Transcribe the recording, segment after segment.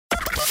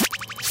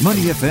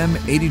Money FM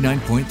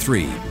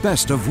 89.3,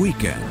 best of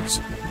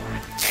weekends.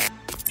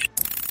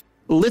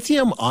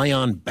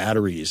 Lithium-ion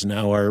batteries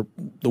now are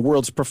the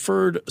world's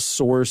preferred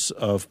source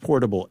of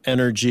portable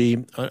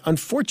energy.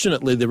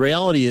 Unfortunately, the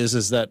reality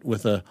is that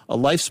with a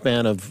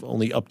lifespan of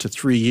only up to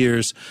 3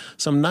 years,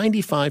 some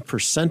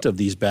 95% of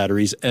these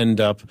batteries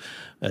end up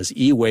as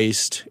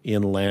e-waste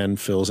in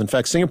landfills. In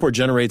fact, Singapore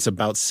generates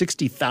about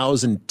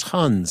 60,000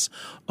 tons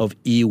of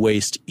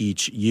e-waste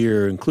each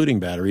year, including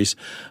batteries.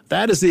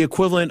 That is the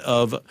equivalent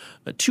of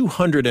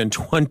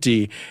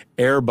 220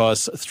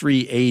 Airbus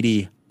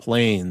 380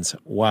 planes.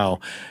 Wow.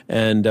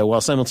 And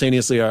while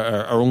simultaneously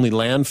our only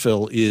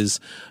landfill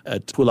is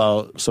at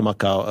Pulau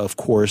Semakau, of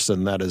course,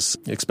 and that is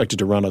expected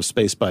to run out of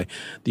space by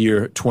the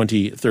year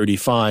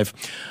 2035.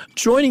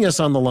 Joining us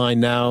on the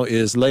line now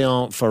is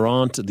Léon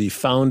Ferrand, the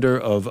founder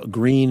of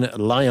Green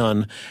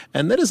Li-ion,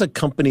 and that is a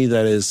company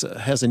that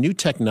has a new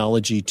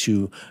technology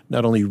to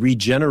not only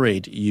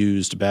regenerate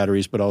used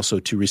batteries, but also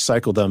to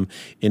recycle them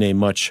in a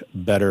much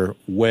better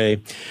way.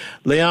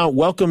 Léon,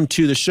 welcome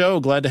to the show.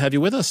 Glad to have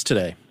you with us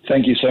today.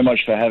 Thank you so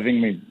much for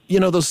having me. You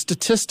know, those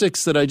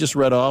statistics that I just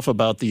read off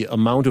about the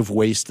amount of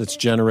waste that's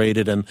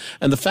generated and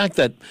the fact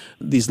that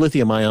these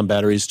lithium-ion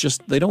batteries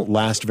they don't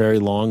last very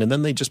long, and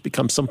then they just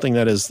become something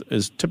that is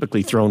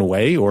typically thrown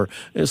away, or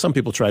some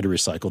people try to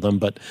recycle them.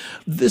 But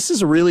this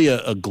is really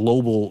a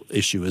global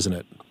issue, isn't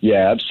it?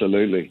 Yeah,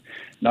 absolutely.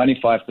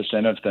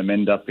 95% of them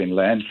end up in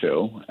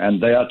landfill,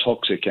 and they are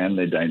toxic and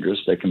they're dangerous.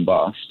 They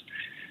combust.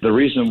 The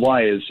reason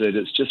why is that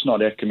it's just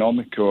not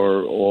economic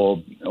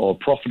or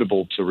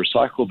profitable to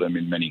recycle them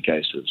in many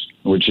cases,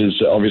 which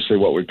is obviously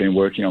what we've been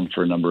working on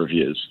for a number of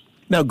years.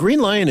 Now,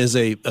 Green Li-ion is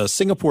a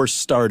Singapore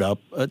startup.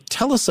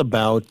 Tell us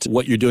about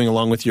what you're doing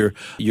along with your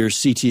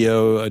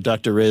CTO,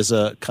 Dr.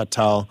 Reza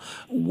Kattal.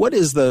 What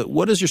is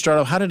your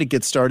startup? How did it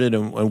get started,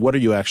 and what are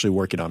you actually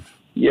working on?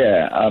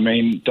 Yeah, I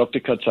mean, Dr.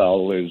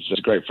 Kattal is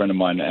a great friend of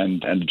mine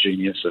and a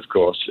genius, of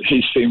course.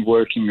 He's been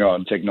working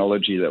on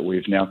technology that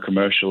we've now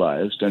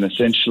commercialized, and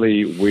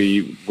essentially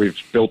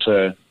we've built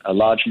a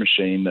large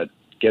machine that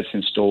gets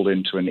installed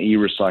into an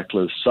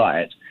e-recycler's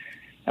site,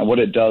 and what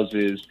it does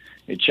is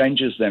it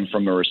changes them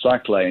from a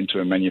recycler into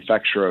a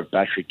manufacturer of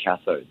battery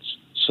cathodes.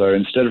 So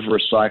instead of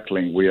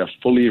recycling, we are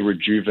fully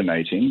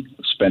rejuvenating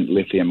spent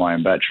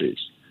lithium-ion batteries,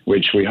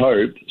 which we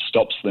hope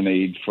stops the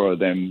need for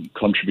them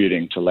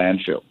contributing to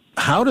landfill.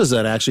 How does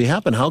that actually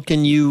happen? How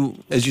can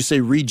you, as you say,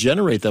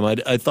 regenerate them?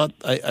 I thought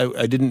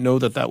I didn't know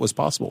that was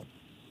possible.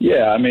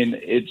 Yeah, I mean,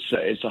 it's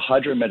a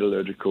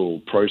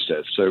hydrometallurgical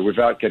process. So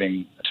without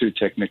getting too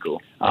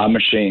technical, our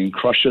machine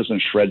crushes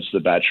and shreds the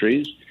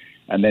batteries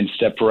and then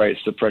separates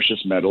the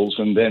precious metals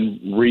and then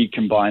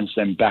recombines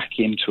them back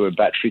into a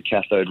battery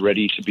cathode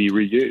ready to be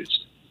reused.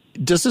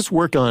 Does this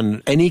work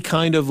on any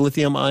kind of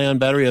lithium-ion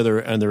battery? Are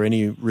there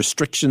any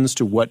restrictions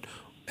to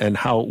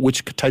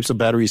which types of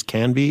batteries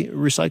can be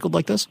recycled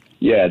like this?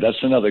 Yeah,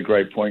 that's another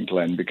great point,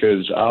 Glenn,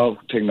 because our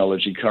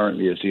technology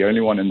currently is the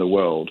only one in the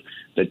world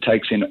that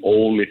takes in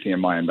all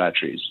lithium-ion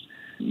batteries.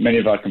 Many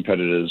of our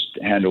competitors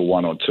handle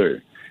one or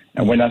two.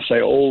 And when I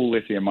say all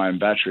lithium-ion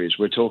batteries,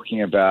 we're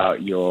talking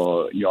about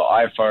your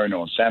iPhone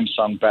or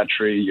Samsung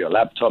battery, your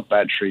laptop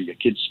battery, your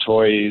kids'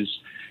 toys,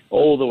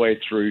 all the way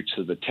through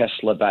to the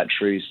Tesla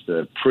batteries,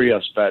 the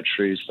Prius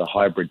batteries, the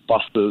hybrid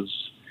buses,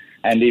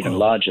 and even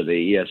larger,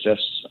 the ESS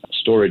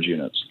storage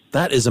units.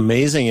 That is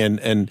amazing.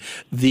 And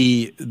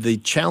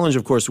the challenge,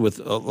 of course, with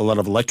a lot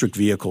of electric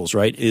vehicles,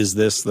 right, is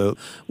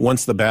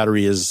once the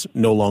battery is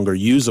no longer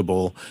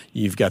usable,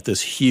 you've got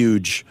this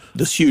huge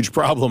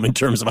problem in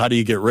terms of how do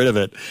you get rid of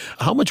it.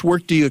 How much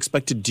work do you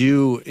expect to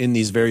do in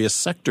these various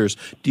sectors?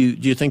 Do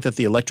you think that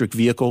the electric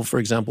vehicle, for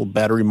example,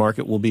 battery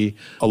market will be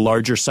a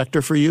larger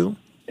sector for you?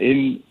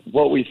 In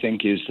what we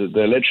think is that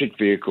the electric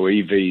vehicle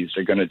EVs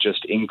are going to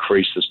just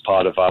increase as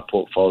part of our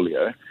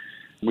portfolio.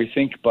 We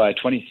think by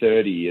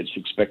 2030, it's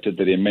expected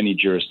that in many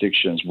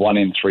jurisdictions, 1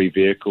 in 3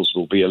 vehicles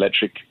will be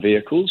electric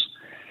vehicles,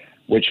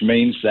 which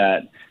means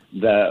that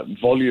the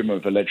volume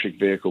of electric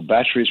vehicle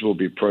batteries we'll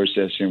be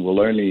processing will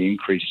only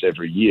increase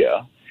every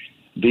year.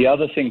 The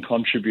other thing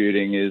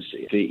contributing is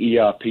the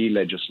ERP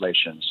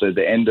legislation, so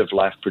the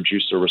end-of-life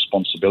producer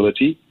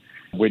responsibility,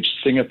 which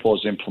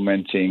Singapore's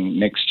implementing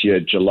next year,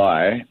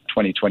 July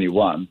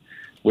 2021,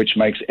 which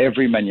makes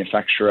every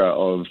manufacturer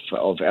of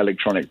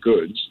electronic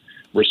goods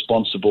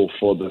responsible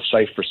for the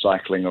safe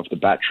recycling of the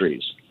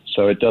batteries.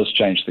 So it does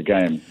change the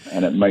game,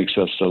 and it makes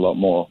us a lot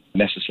more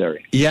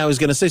necessary. Yeah, I was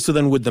going to say, so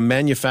then would the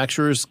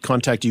manufacturers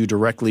contact you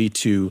directly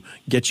to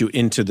get you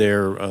into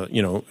their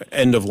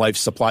end-of-life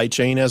supply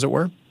chain, as it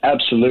were?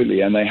 Absolutely,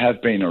 and they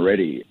have been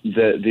already.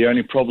 The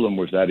only problem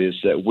with that is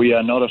that we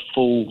are not a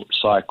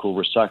full-cycle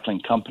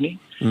recycling company.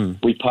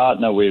 We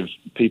partner with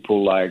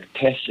people like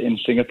TES in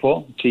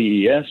Singapore,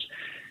 TES,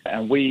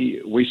 and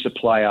we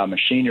supply our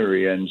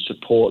machinery and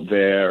support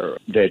their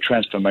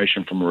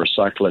transformation from a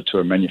recycler to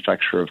a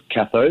manufacturer of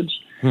cathodes.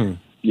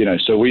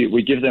 So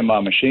we give them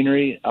our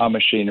machinery. Our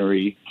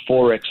machinery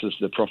 4x's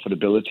the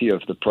profitability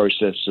of the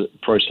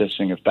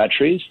processing of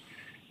batteries.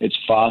 It's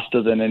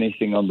faster than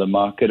anything on the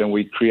market, and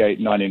we create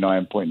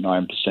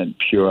 99.9%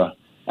 pure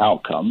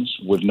outcomes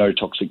with no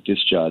toxic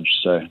discharge.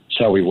 So it's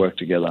how we work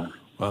together.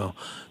 Wow.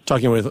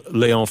 Talking with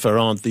Léon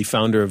Ferrand, the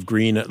founder of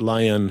Green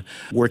Li-ion,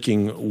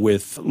 working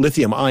with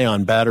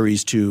lithium-ion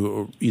batteries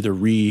to either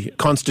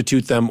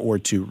reconstitute them or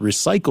to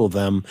recycle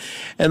them.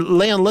 And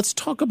Léon, let's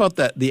talk about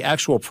the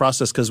actual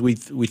process, because we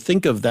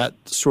think of that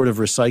sort of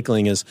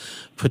recycling as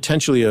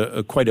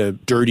potentially quite a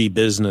dirty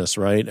business,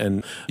 right?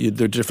 And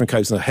there are different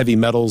kinds of heavy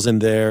metals in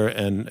there.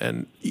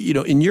 And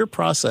in your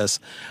process,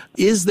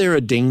 is there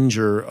a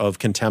danger of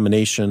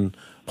contamination,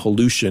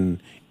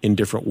 pollution in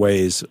different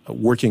ways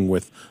working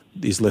with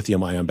these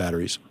lithium-ion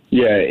batteries?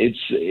 Yeah,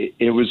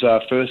 it was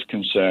our first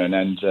concern,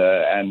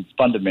 and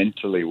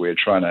fundamentally we're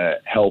trying to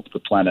help the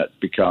planet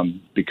become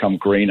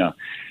greener.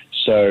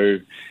 So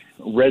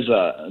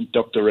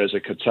Dr. Reza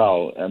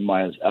Katal,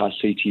 our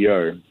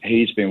CTO,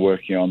 he's been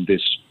working on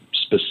this,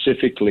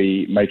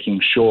 specifically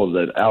making sure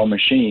that our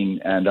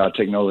machine and our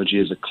technology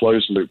is a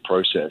closed-loop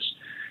process.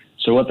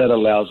 So what that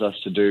allows us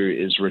to do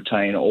is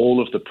retain all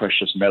of the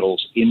precious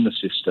metals in the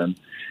system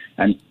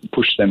and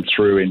push them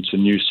through into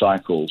new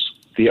cycles.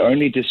 The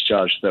only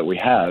discharge that we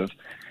have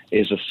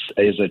is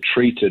a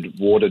treated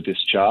water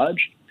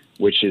discharge,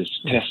 which is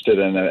tested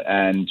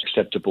and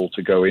acceptable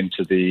to go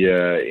into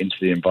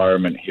the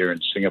environment here in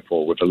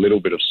Singapore with a little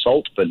bit of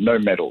salt, but no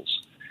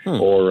metals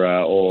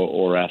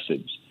or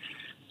acids.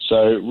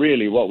 So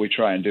really, what we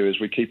try and do is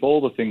we keep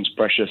all the things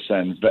precious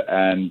and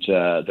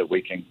that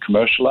we can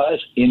commercialize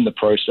in the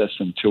process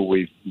until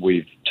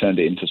we've turned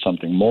it into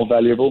something more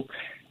valuable.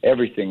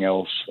 Everything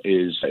else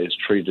is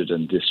treated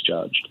and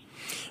discharged.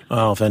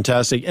 Oh,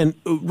 fantastic. And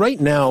right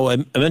now, I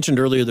mentioned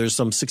earlier, there's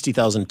some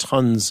 60,000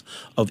 tons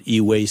of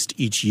e-waste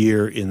each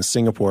year in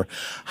Singapore.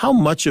 How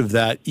much of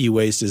that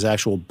e-waste is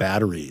actual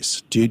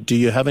batteries? Do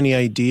you have any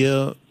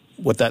idea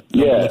what that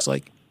number looks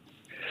like?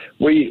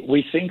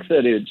 We think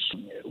that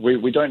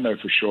we don't know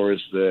for sure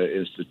is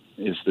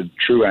the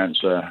true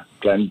answer,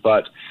 Glenn,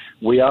 but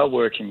we are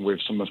working with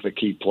some of the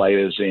key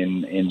players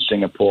in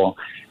Singapore,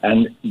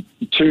 and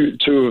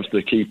two of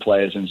the key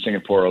players in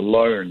Singapore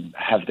alone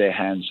have their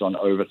hands on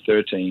over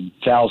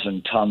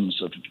 13,000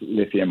 tons of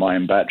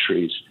lithium-ion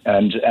batteries,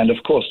 and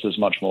of course there's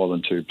much more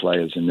than two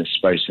players in this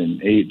space,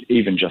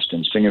 even just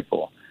in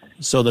Singapore.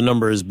 So the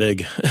number is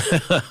big,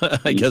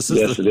 I guess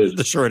is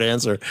the short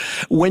answer.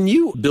 When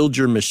you build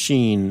your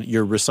machine,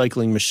 your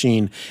recycling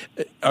machine,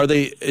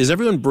 is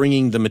everyone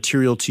bringing the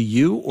material to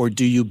you, or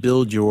do you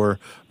build your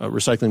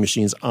recycling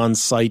machines on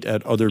site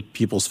at other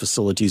people's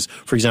facilities,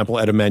 for example,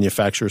 at a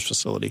manufacturer's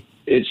facility?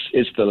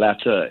 It's the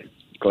latter,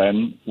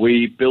 Glenn.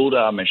 We build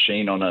our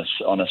machine on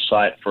a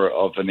site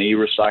of an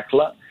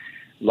e-recycler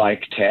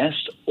like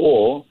Test,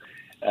 or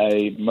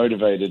a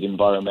motivated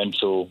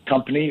environmental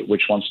company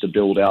which wants to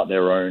build out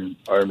their own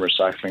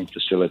recycling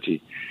facility.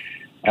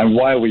 And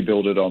why we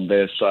build it on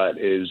their site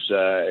is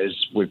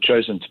we've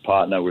chosen to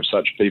partner with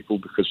such people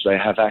because they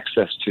have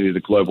access to the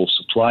global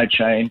supply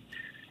chain,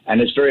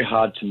 and it's very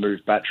hard to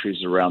move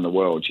batteries around the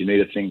world. You need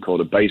a thing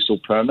called a basal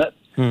permit,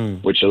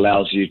 which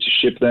allows you to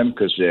ship them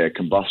because they're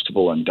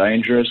combustible and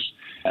dangerous.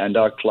 And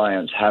our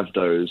clients have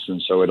those, and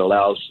so it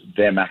allows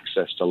them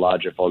access to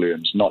larger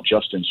volumes, not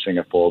just in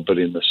Singapore, but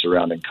in the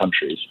surrounding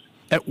countries.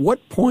 At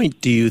what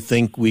point do you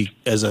think we,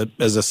 as a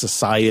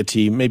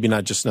society, maybe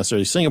not just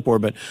necessarily Singapore,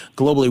 but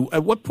globally,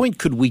 at what point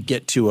could we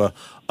get to a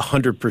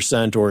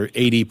 100% or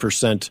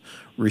 80%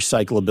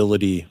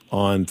 recyclability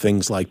on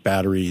things like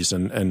batteries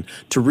and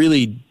to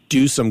really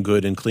do some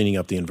good in cleaning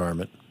up the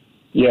environment?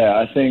 Yeah,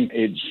 I think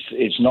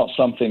it's not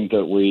something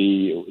that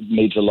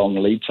needs a long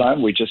lead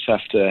time. We just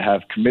have to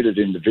have committed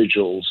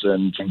individuals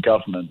and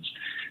governments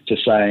to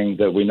saying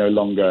that we no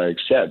longer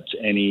accept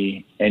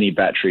any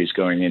batteries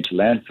going into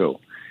landfill.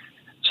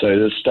 So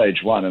there's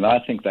stage one, and I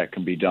think that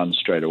can be done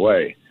straight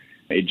away.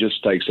 It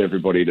just takes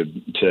everybody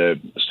to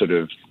sort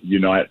of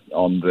unite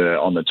on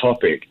the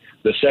topic.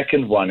 The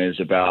second one is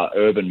about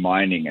urban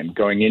mining and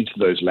going into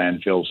those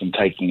landfills and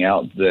taking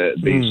out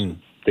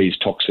these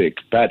toxic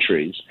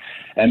batteries,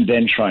 and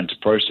then trying to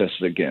process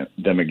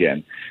them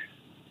again,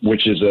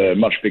 which is a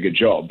much bigger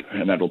job,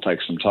 and that'll take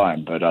some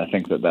time. But I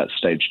think that's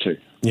stage two.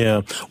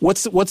 Yeah.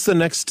 What's the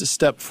next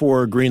step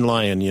for Green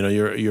Li-ion? You know,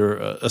 you're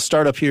a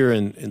startup here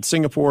in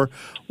Singapore.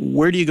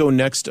 Where do you go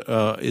next?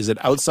 Is it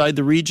outside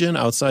the region,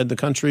 outside the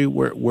country?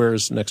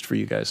 Where's next for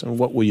you guys, and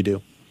what will you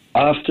do?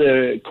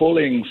 After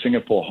calling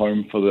Singapore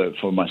home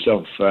for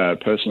myself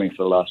personally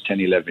for the last 10,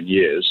 11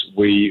 years,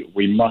 we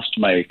must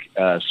make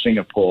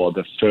Singapore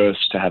the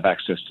first to have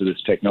access to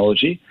this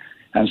technology,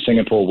 and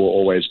Singapore will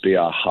always be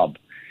our hub.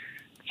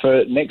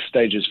 For next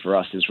stages for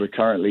us is we're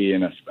currently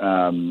in a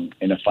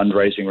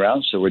fundraising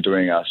round, so we're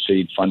doing our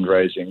seed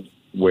fundraising.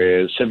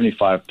 We're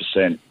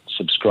 75%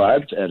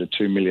 subscribed at a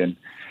 $2 million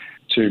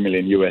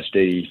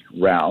USD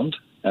round,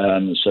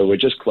 so we're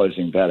just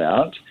closing that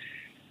out.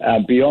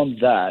 Beyond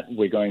that,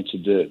 we're going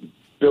to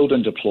build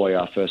and deploy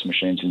our first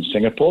machines in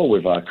Singapore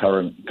with our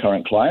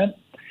current client.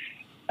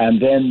 And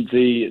then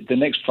the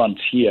next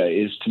frontier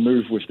is to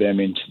move with them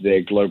into their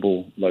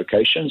global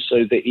locations.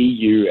 So the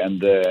EU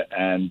and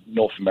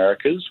North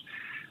Americas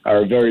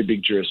are a very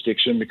big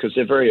jurisdiction because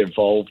they're very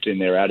evolved in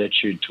their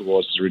attitude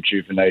towards the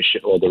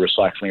rejuvenation or the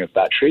recycling of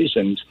batteries.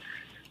 And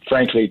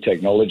frankly,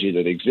 technology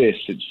that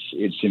exists,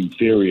 it's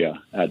inferior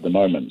at the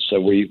moment. So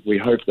we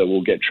hope that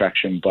we'll get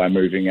traction by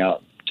moving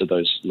out to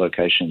those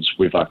locations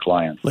with our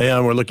clients.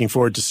 Leon, we're looking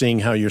forward to seeing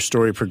how your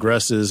story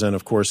progresses and,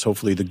 of course,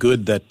 hopefully the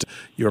good that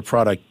your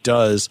product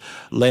does.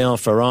 Leon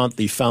Ferrand,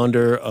 the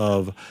founder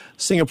of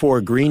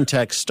Singapore green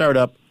tech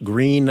startup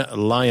Green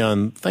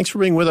Li-ion. Thanks for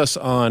being with us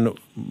on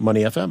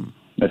Money FM.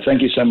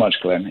 Thank you so much,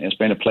 Glenn. It's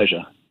been a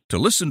pleasure. To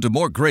listen to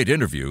more great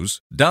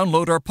interviews,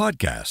 download our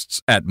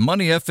podcasts at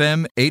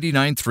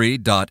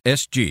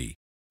moneyfm893.sg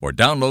or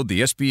download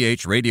the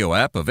SPH radio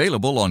app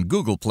available on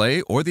Google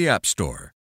Play or the App Store.